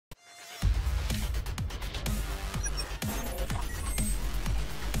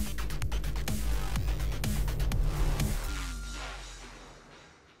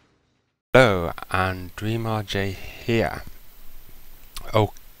Hello, and DreamRJ here.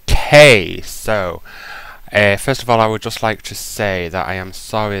 Okay, so first of all I would just like to say that I am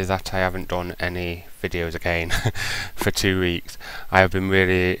sorry that I haven't done any videos again for 2 weeks. I have been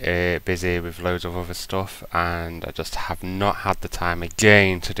really busy with loads of other stuff and I just have not had the time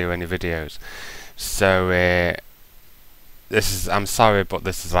again to do any videos. So I'm sorry, but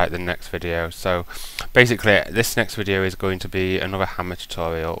this is like the next video. So basically this next video is going to be another hammer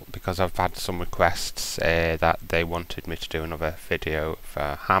tutorial because I've had some requests that they wanted me to do another video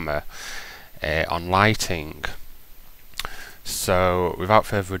for hammer on lighting. So without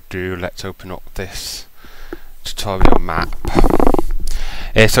further ado, let's open up this tutorial map.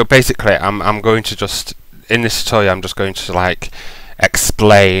 So basically I'm going to just, in this tutorial I'm just going to like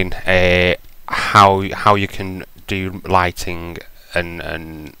explain how you can do lighting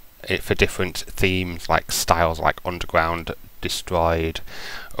and for different themes, like styles like underground, destroyed,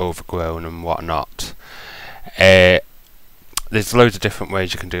 overgrown and whatnot. There's loads of different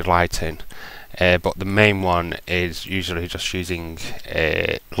ways you can do lighting, but the main one is usually just using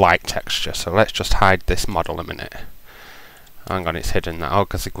light texture. So let's just hide this model a minute. Hang on, it's hidden now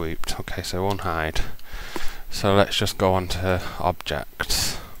because it's grouped. Okay, so won't hide. So let's just go on to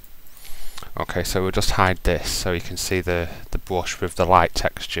objects. Okay, so we'll just hide this so you can see the brush with the light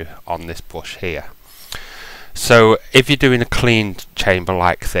texture on this brush here. So if you're doing a clean chamber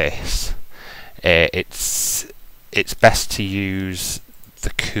like this, it's best to use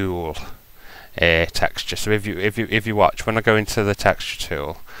the cool texture. So if you watch, when I go into the texture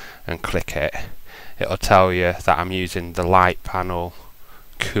tool and click it, it'll tell you that I'm using the light panel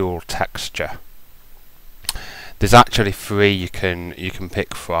cool texture. There's actually 3 you can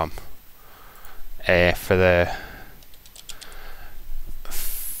pick from. For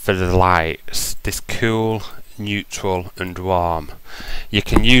the lights, this cool, neutral and warm. You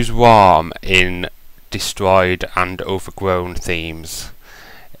can use warm in destroyed and overgrown themes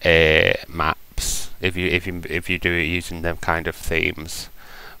maps if you do it using them kind of themes,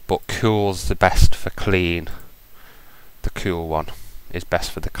 but cool's the best for clean. The cool one is best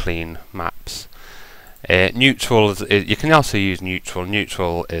for the clean maps. Neutral is, you can also use neutral.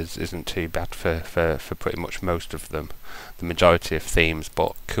 Neutral isn't too bad for pretty much most of them, the majority of themes,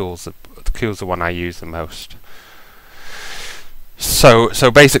 but cool's the one I use the most. So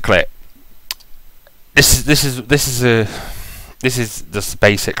basically, this is just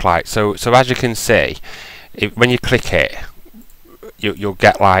basic light. So as you can see, when you click it, you'll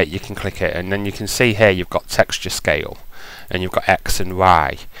get light. You can click it, and then you can see here you've got texture scale, and you've got X and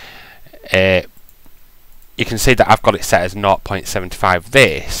Y. You can see that I've got it set as 0.75.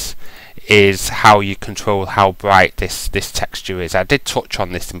 This is how you control how bright this texture is. I did touch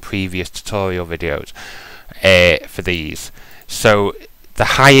on this in previous tutorial videos for these. So the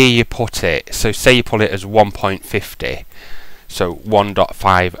higher you put it, so say you put it as 1.50, so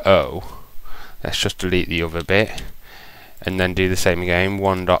 1.50, let's just delete the other bit and then do the same again,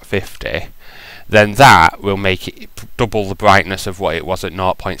 1.50, then that will make it double the brightness of what it was at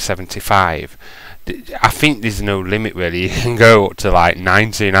 0.75. I think there's no limit really. You can go up to like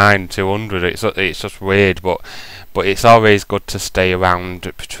 99, 200. It's just weird, but it's always good to stay around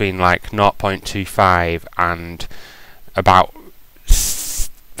between like 0.25 and about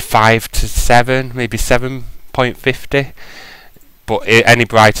 5 to 7, maybe 7.50. But any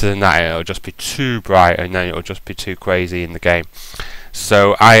brighter than that, it'll just be too bright, and then it'll just be too crazy in the game.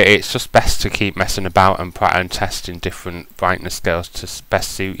 So it's just best to keep messing about and testing different brightness scales to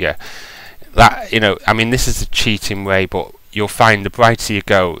best suit you. That, you know, I mean, this is a cheating way, but you'll find the brighter you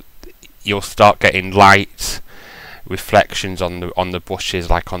go, you'll start getting light reflections on the bushes,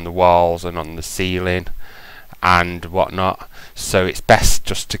 like on the walls and on the ceiling and whatnot. So it's best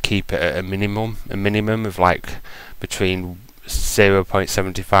just to keep it at a minimum of like between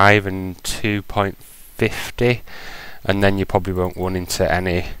 0.75 and 2.50, and then you probably won't run into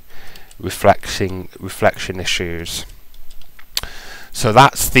any reflection issues. So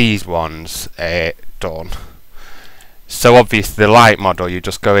that's these ones done. So obviously the light model, you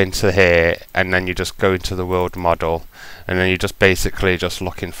just go into here and then you just go into the world model, and then you're just basically just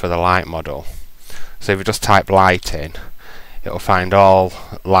looking for the light model. So if you just type lighting, it'll find all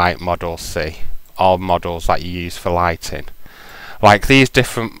light models. See, all models that you use for lighting. Like these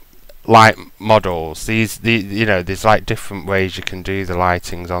different light models, these you know, there's like different ways you can do the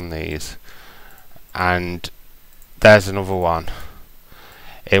lightings on these. And there's another one.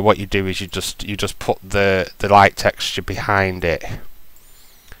 What you do is you just put the light texture behind it,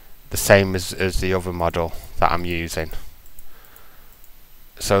 the same as the other model that I'm using.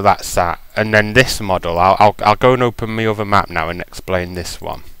 So that's that. And then this model, I'll go and open my other map now and explain this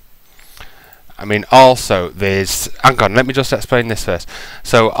one. I mean, also there's, hang on, let me just explain this first.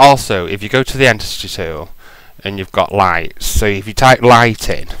 So also, if you go to the entity tool and you've got lights, so if you type light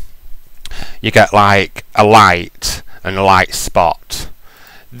in, you get like a light and a light spot.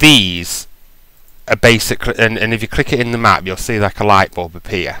 These are basically, and if you click it in the map, you'll see like a light bulb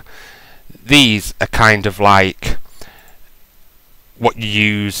appear. These are kind of like what you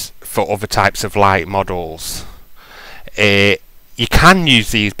use for other types of light models. You can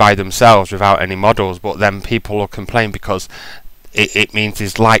use these by themselves without any models, but then people will complain because it means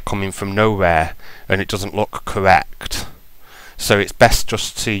there's light coming from nowhere and it doesn't look correct. So it's best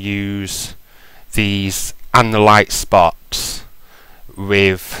just to use these and the light spots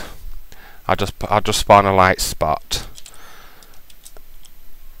with, I'll just spawn a light spot,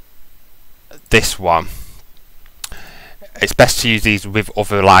 this one. It's best to use these with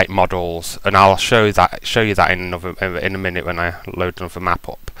other light models, and I'll show you that in a minute when I load another map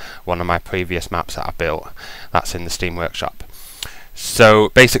up. One of my previous maps that I built, that's in the Steam Workshop. So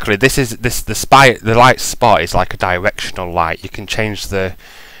basically, the light spot is like a directional light. You can change the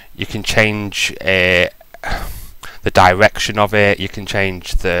direction of it. You can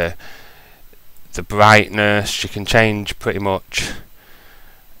change the brightness. You can change pretty much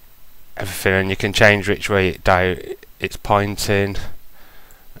everything, and you can change which way it's pointing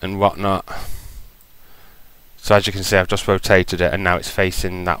and whatnot. So as you can see, I've just rotated it and now it's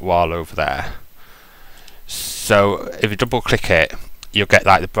facing that wall over there. So if you double click it, you'll get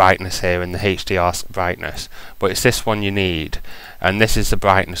like the brightness here and the HDR brightness, but it's this one you need, and this is the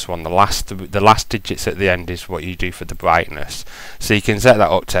brightness one. The last digits at the end is what you do for the brightness, so you can set that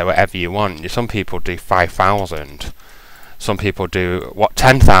up to whatever you want. Some people do 5,000, some people do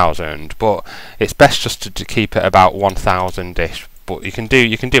 10,000, but it's best just to keep it about 1,000-ish. But you can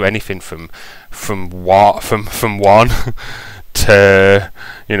do anything from 1 to,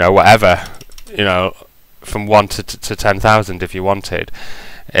 you know, whatever, you know, from 1 to 10,000 if you wanted.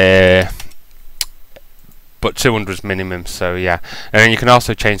 But 200 is minimum, so yeah. And then you can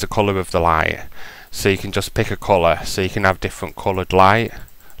also change the colour of the light, so you can just pick a colour, so you can have different coloured light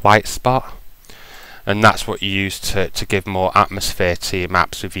spot. And that's what you use to give more atmosphere to your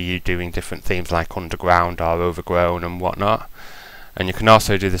maps with you doing different themes like underground or overgrown and whatnot. And you can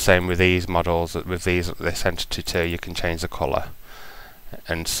also do the same with these models. With this entity too, you can change the colour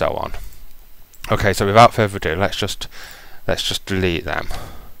and so on. Okay, so without further ado, let's just delete them,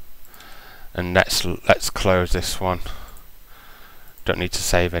 and let's close this one. Don't need to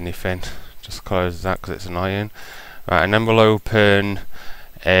save anything. Just close that because it's annoying. Right, and then we'll open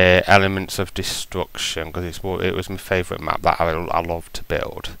Elements of Destruction, because it was my favourite map that I love to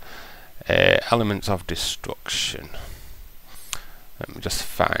build. Elements of Destruction. Let me just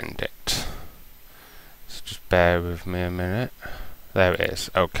find it. So just bear with me a minute. There it is.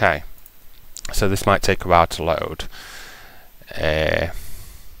 Okay. So this might take a while to load.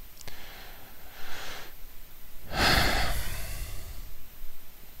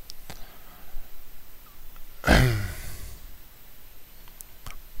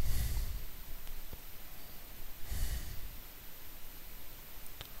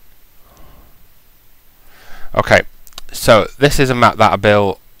 Okay, so this is a map that I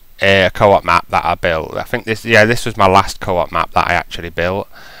built, a co-op map that I built. I think this was my last co-op map that I actually built.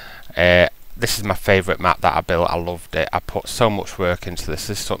 This is my favourite map that I built. I loved it. I put so much work into this.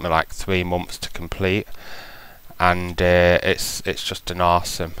 This took me like 3 months to complete, and it's just an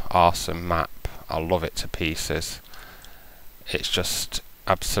awesome map. I love it to pieces. It's just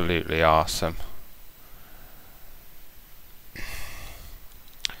absolutely awesome.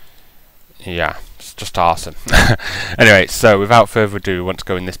 Yeah, it's just awesome. Anyway, so without further ado, we want to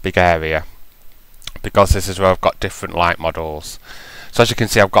go in this big area, because this is where I've got different light models. So as you can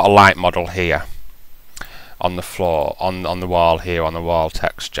see, I've got a light model here on the floor, on the wall here, on the wall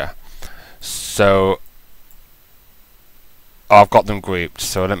texture. So I've got them grouped.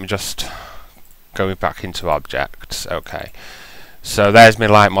 So let me just go back into objects. Okay. So there's my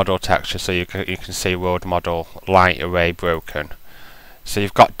light model texture. So you can see world model, light array broken. So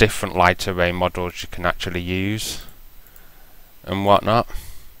you've got different light array models you can actually use and whatnot.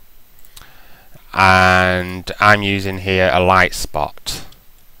 And I'm using here a light spot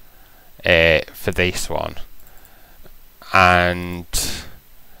for this one, and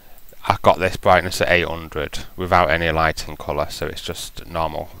I've got this brightness at 800 without any lighting colour, so it's just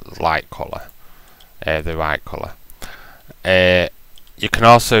normal light colour, the right colour. You can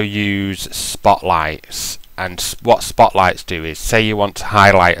also use spotlights, and what spotlights do is, say you want to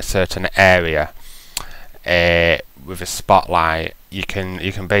highlight a certain area with a spotlight, you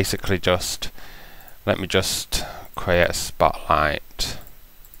can basically just, let me just create a spotlight.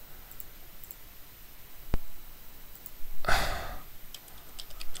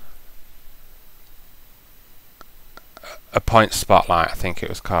 a point spotlight, I think it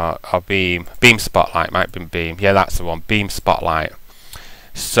was called, or beam spotlight, might be beam, yeah, that's the one, beam spotlight.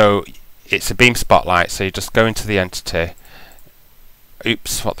 So it's a beam spotlight, so you just go into the entity,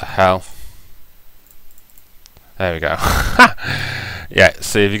 oops, what the hell, there we go. Yeah,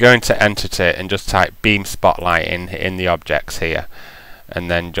 so if you go into entity and just type beam spotlight in the objects here, and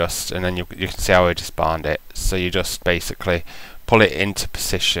then you can see how we just spawned it. So you just basically pull it into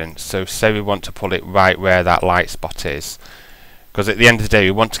position. So say we want to pull it right where that light spot is, because at the end of the day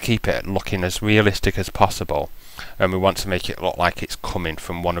we want to keep it looking as realistic as possible, and we want to make it look like it's coming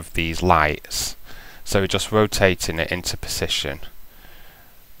from one of these lights. So we're just rotating it into position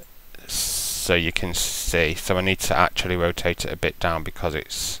so you can see. So I need to actually rotate it a bit down because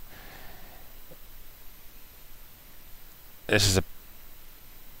this is a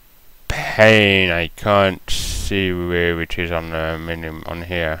pain. I can't see where it is on the minimum on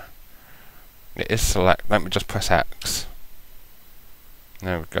here. It is select. Let me just press X.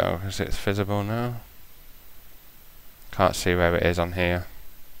 There we go. Is it visible now? Can't see where it is on here.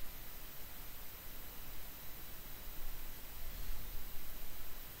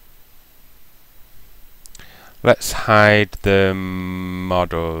 Let's hide the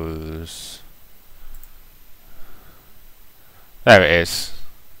models. There it is.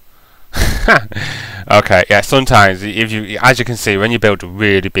 Okay, yeah, sometimes if you, as you can see, when you build a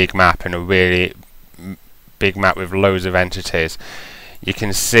really big map and a really big map with loads of entities, you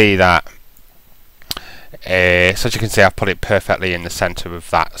can see that so as you can see, I've put it perfectly in the center of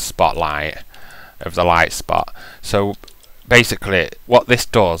that spotlight, of the light spot. So basically what this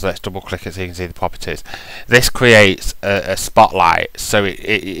does, let's double click it so you can see the properties. This creates a spotlight, so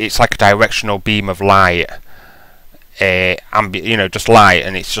it's like a directional beam of light, you know, just light,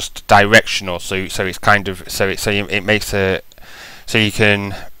 and it's just directional. So it's kind of it makes a, so you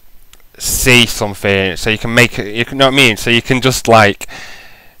can see something, so you can make it, you know what I mean. So you can just like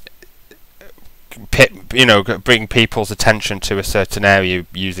you know, bring people's attention to a certain area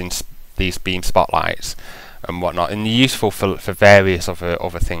using these beam spotlights and whatnot, and useful for various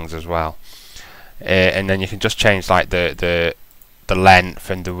other things as well. And then you can just change like the length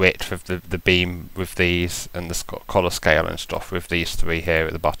and the width of the beam with these, and the color scale and stuff with these three here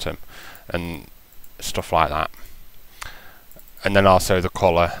at the bottom and stuff like that. And then also the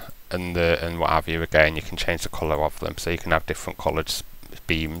color and what have you. Again, you can change the color of them, so you can have different colored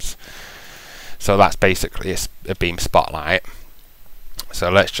beams. So that's basically a beam spotlight.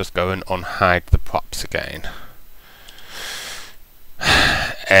 So let's just go and unhide the props again.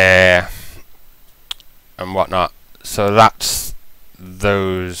 And whatnot. So that's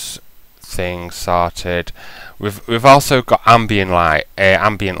those things sorted. We've also got ambient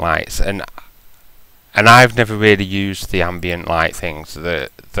lights, and I've never really used the ambient light things.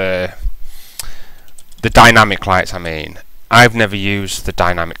 The dynamic lights, I mean. I've never used the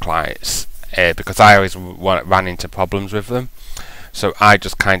dynamic lights because I always ran into problems with them. So I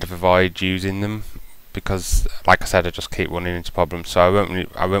just kind of avoid using them because, like I said, I just keep running into problems. So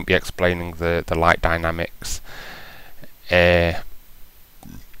I won't be explaining the light dynamics and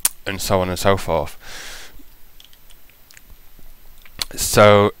so on and so forth.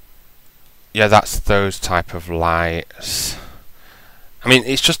 So yeah, that's those type of lights. I mean,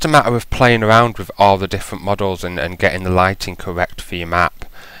 it's just a matter of playing around with all the different models and getting the lighting correct for your map.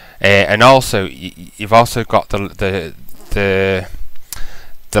 And also, you've also got the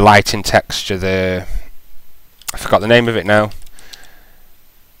lighting texture. I forgot the name of it now.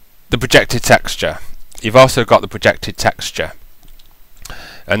 The projected texture. You've also got the projected texture,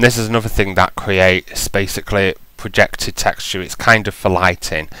 and this is another thing that creates basically projected texture. It's kind of for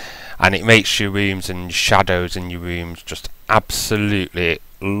lighting, and it makes your rooms and your shadows in your rooms just absolutely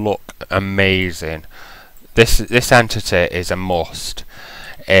look amazing. This entity is a must,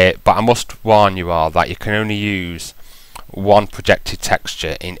 but I must warn you all that you can only use one projected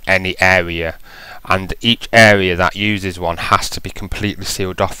texture in any area, and each area that uses one has to be completely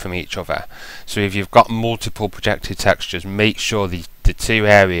sealed off from each other. So if you've got multiple projected textures, make sure the two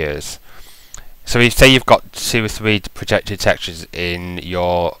areas, so if say you've got 2 or 3 projected textures in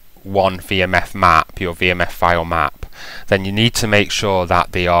your one VMF map, your VMF file map, then you need to make sure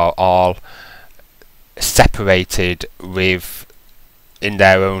that they are all separated in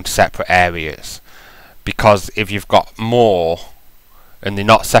their own separate areas, because if you've got more and they're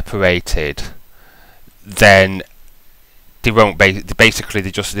not separated, then they won't basically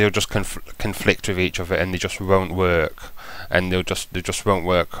they'll just conflict with each other, and they just won't work, and they just won't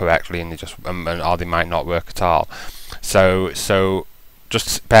work correctly, and or they might not work at all. So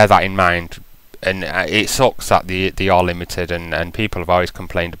just bear that in mind it sucks that they are limited, and people have always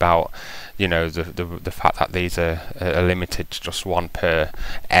complained about, you know, the fact that these are limited to just one per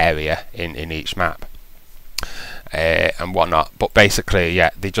area in each map. And whatnot, but basically, yeah,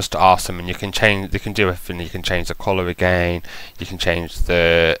 they're just awesome, and you can change. They can do everything. You can change the color again. You can change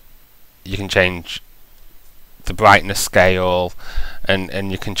the brightness scale,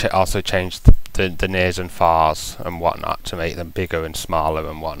 and you can also change the nears and fars and whatnot to make them bigger and smaller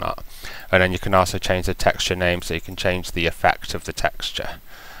and whatnot. And then you can also change the texture name, so you can change the effect of the texture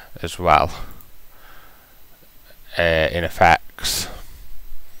as well in effects.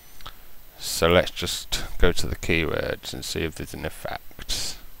 So let's just go to the keywords and see if there's an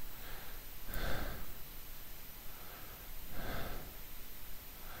effect.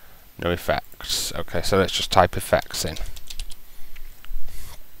 No effects. Okay, so let's just type effects in.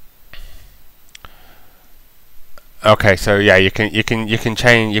 Okay, so yeah, you can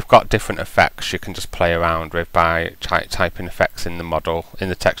change. You've got different effects you can just play around with by typing effects in the model in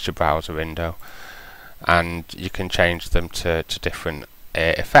the texture browser window, and you can change them to different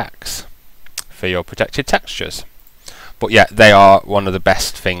effects for your projected textures. But yeah, they are one of the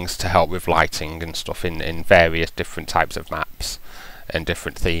best things to help with lighting and stuff in various different types of maps and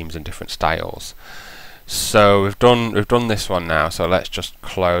different themes and different styles. So we've done this one now, so let's just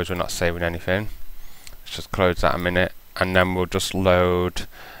close. We're not saving anything. Let's just close that a minute, and then we'll just load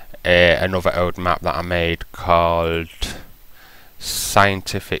another old map that I made called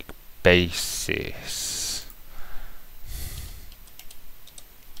Scientific Basis.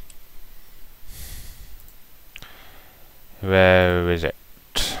 Where is it?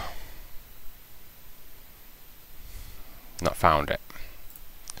 Not found it.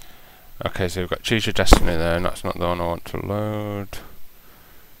 Okay, so we've got choose your destiny there, and that's not the one I want to load.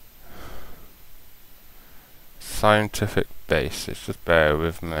 Scientific basis, just bear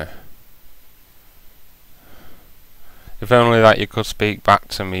with me. If only that you could speak back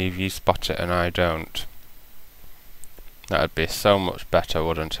to me if you spot it and I don't. That would be so much better,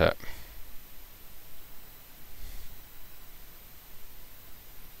 wouldn't it?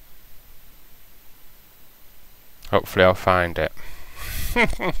 Hopefully I'll find it.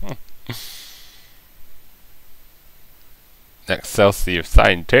 Excelsior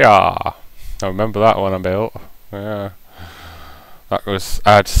Scientia! I remember that one I built. Yeah. That was,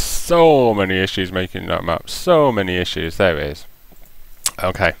 I had so many issues making that map. So many issues. There it is.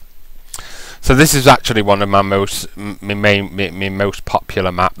 Okay. So this is actually one of my most most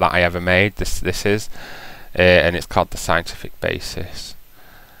popular map that I ever made. This is, and it's called the Scientific Basis.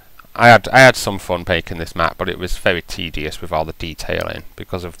 I had some fun making this map, but it was very tedious with all the detailing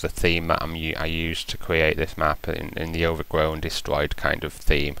because of the theme that I used to create this map in the overgrown, destroyed kind of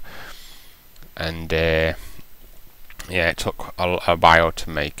theme. And yeah, it took a while to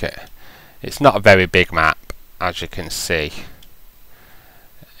make it. It's not a very big map, as you can see.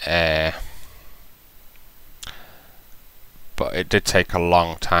 But it did take a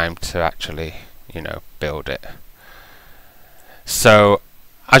long time to actually, you know, build it. So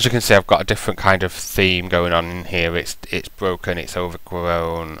as you can see, I've got a different kind of theme going on in here. It's broken, it's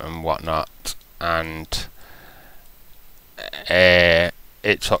overgrown and whatnot, and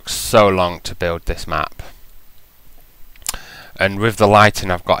it took so long to build this map. And with the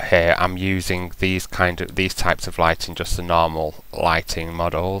lighting I've got here, I'm using these types of lighting, just the normal lighting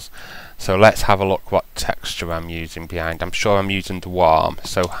models. So let's have a look what texture I'm using behind. I'm sure I'm using the warm,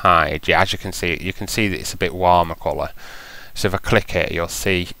 so hide. Yeah, as you can see that it's a bit warmer colour. So if I click it, you'll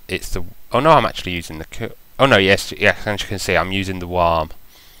see it's the. Oh no, I'm actually using the. Oh no, yes, as you can see, I'm using the warm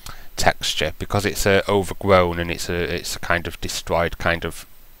texture because it's overgrown and it's a kind of destroyed kind of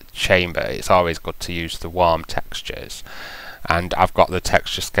chamber. It's always good to use the warm textures, and I've got the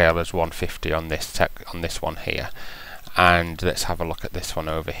texture scale as 150 on this one here. And let's have a look at this one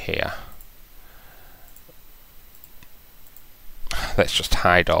over here. Let's just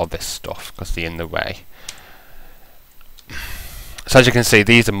hide all this stuff because they're in the way. So as you can see,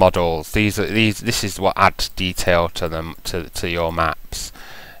 these are models. This is what adds detail to them, to your maps.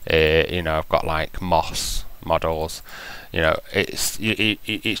 You know, I've got like moss models. You know, it's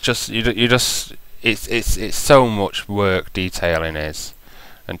so much work detailing is,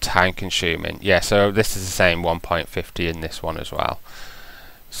 and time consuming. Yeah, so this is the same 1.50 in this one as well.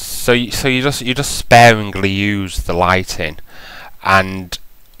 So you just sparingly use the lighting, and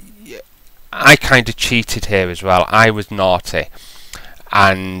I kind of cheated here as well. I was naughty,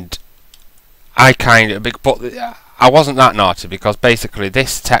 and I wasn't that naughty because basically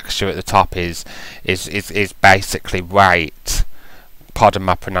this texture at the top is basically white. Pardon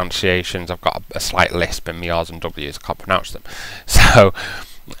my pronunciations. I've got a slight lisp in my R's and W's. I can't pronounce them. So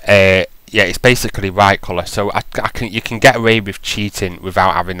yeah, it's basically right colour. So you can get away with cheating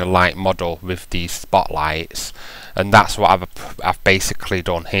without having a light model with these spotlights, and that's what I've basically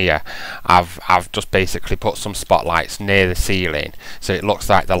done here. I've just basically put some spotlights near the ceiling, so it looks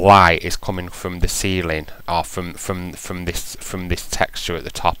like the light is coming from the ceiling or from this texture at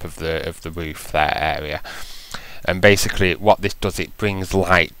the top of the roof there area. And basically, what this does, it brings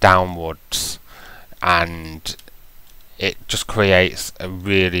light downwards, and it just creates a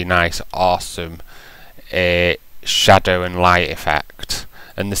really nice, awesome shadow and light effect.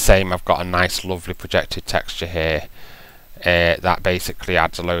 And the same, I've got a nice, lovely projected texture here that basically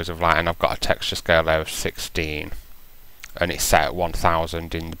adds a loads of light, and I've got a texture scale there of 16, and it's set at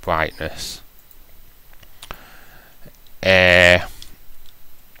 1000 in the brightness.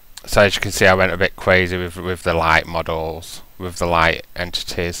 So as you can see, I went a bit crazy with the light models, with the light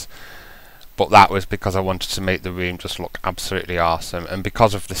entities. But that was because I wanted to make the room just look absolutely awesome, and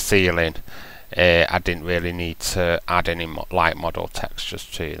because of the ceiling, I didn't really need to add any light model textures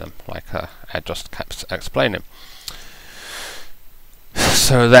to them, like I just kept explaining.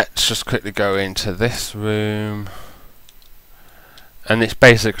 So let's just quickly go into this room, and it's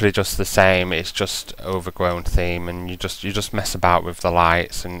basically just the same. It's just overgrown theme, and you just mess about with the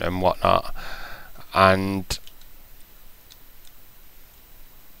lights and whatnot, and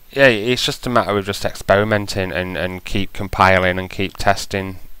yeah, it's just a matter of just experimenting and keep compiling and keep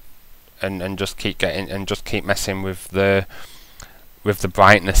testing and just keep getting and just keep messing with the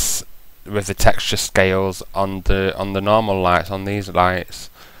brightness, with the texture scales on the normal lights, on these lights,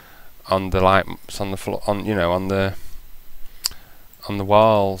 on the lights on the floor, on on the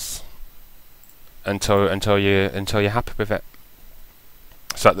walls, until you're happy with it.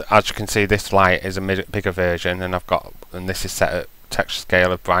 So as you can see, this light is a bigger version, and this is set at texture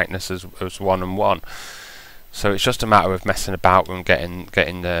scale of brightness as 1 and 1. So it's just a matter of messing about and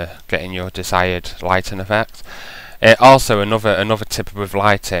getting your desired lighting effect. Also, another tip with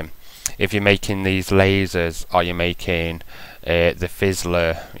lighting: if you're making these lasers, or you're making the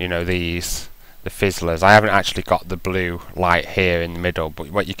fizzler, the fizzlers. I haven't actually got the blue light here in the middle,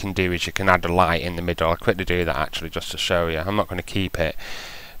 but what you can do is you can add a light in the middle. I'll quickly do that actually, just to show you. I'm not going to keep it,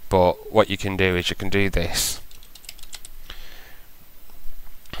 but what you can do is you can do this.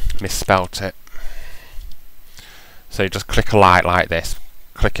 Misspelt it. So you just click a light like this,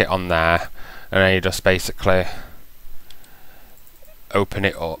 click it on there, and then you just basically open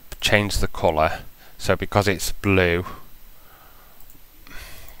it up, change the colour. So because it's blue,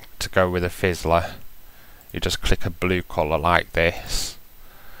 to go with a fizzler, you just click a blue colour like this,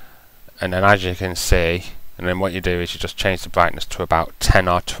 and then as you can see, and then what you do is you just change the brightness to about 10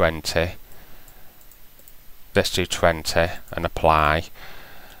 or 20. Let's do 20 and apply,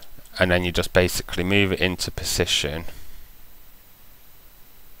 and then you just basically move it into position,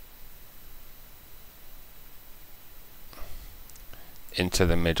 into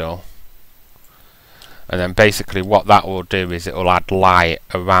the middle, and then basically what that will do is it will add light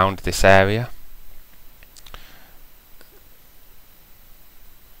around this area,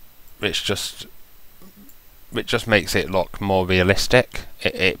 which just makes it look more realistic.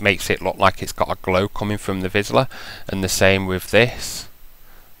 It makes it look like it's got a glow coming from the Vizsla. And the same with this.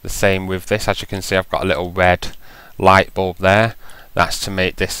 As you can see, I've got a little red light bulb there. That's to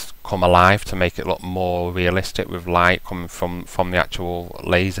make this come alive, to make it look more realistic with light coming from the actual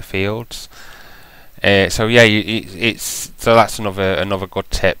laser fields. So yeah, so that's another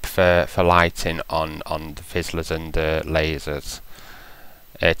good tip for lighting on the Vizslas and the lasers,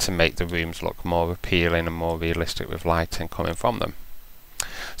 to make the rooms look more appealing and more realistic with lighting coming from them.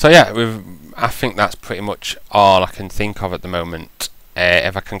 So yeah, I think that's pretty much all I can think of at the moment.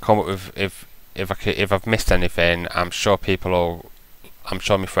 If I can come up with if I've missed anything, I'm sure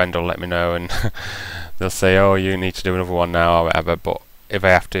my friend will let me know, and they'll say, oh, you need to do another one now or whatever. But if I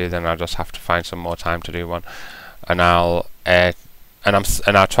have to, then I'll just have to find some more time to do one, and I'll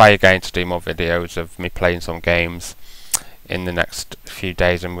try again to do more videos of me playing some games in the next few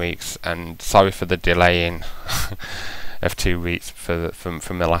days and weeks. And sorry for the delaying of 2 weeks from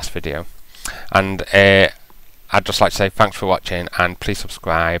the last video. And I'd just like to say thanks for watching, and please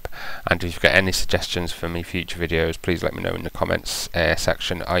subscribe, and if you've got any suggestions for me future videos, please let me know in the comments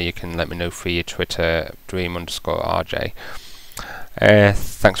section, or you can let me know through your Twitter, Dream_RJ.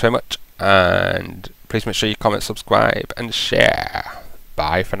 Thanks very much, and please make sure you comment, subscribe and share.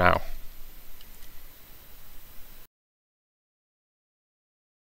 Bye for now.